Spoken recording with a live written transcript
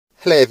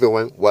Hello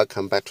everyone,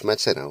 welcome back to my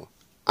channel.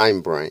 I'm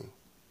Brian.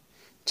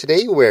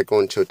 Today we're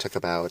going to talk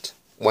about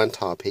one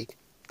topic,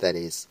 that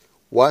is,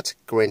 what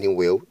grinding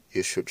wheel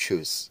you should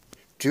choose.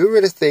 Do you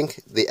really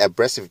think the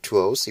abrasive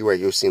tools you are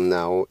using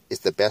now is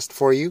the best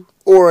for you?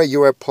 Or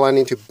you are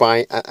planning to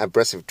buy an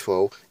abrasive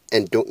tool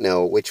and don't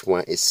know which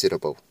one is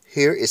suitable?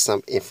 Here is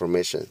some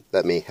information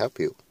that may help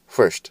you.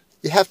 First,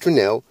 you have to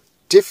know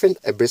different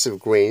abrasive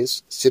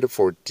grains suited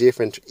for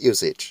different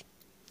usage.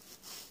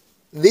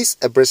 These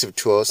abrasive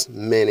tools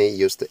mainly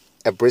use the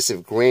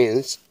abrasive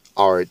grains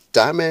are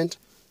diamond,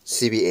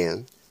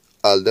 CBN,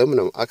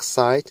 aluminum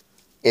oxide,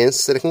 and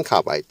silicon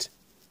carbide.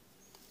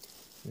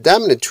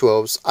 Diamond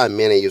tools are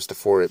mainly used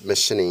for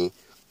machining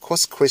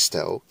quartz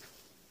crystal,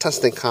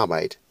 tungsten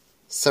carbide,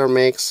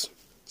 ceramics,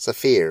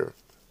 sapphire,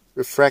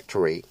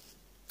 refractory,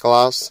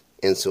 glass,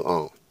 and so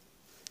on.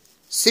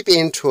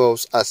 CBN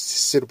tools are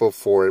suitable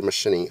for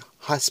machining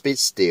high-speed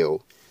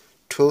steel,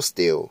 tool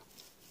steel,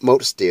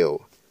 mold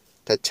steel,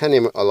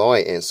 titanium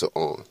alloy, and so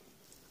on.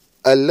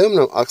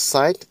 Aluminum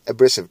oxide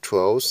abrasive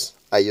tools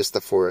are used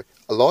for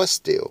alloy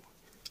steel,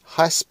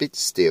 high-speed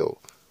steel,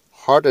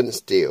 hardened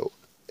steel,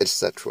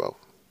 etc.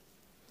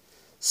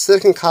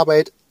 Silicon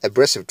carbide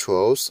abrasive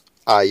tools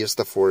are used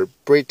for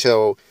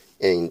brittle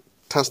and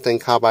tungsten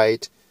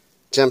carbide,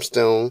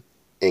 gemstone,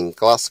 and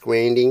glass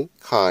grinding,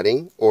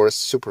 cutting, or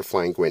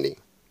superfine grinding.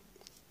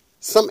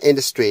 Some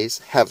industries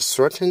have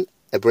certain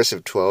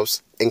abrasive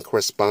tools and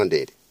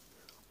corresponded,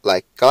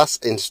 like glass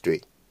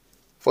industry,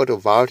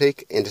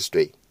 photovoltaic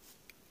industry,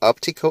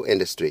 optical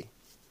industry,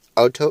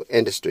 auto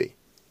industry,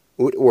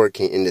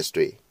 woodworking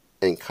industry,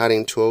 and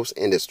cutting tools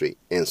industry,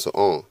 and so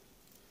on.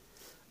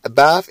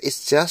 Above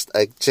is just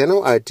a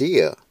general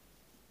idea.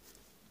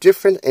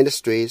 Different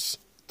industries,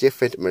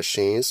 different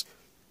machines,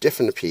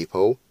 different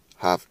people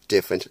have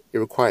different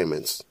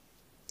requirements.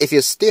 If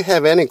you still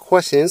have any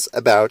questions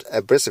about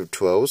abrasive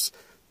tools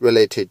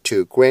related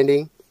to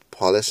grinding,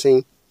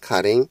 polishing,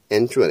 cutting,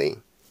 and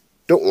drilling,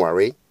 don't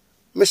worry,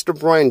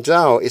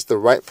 Mr.Brianzhao is the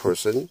right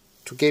person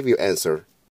to give you answer.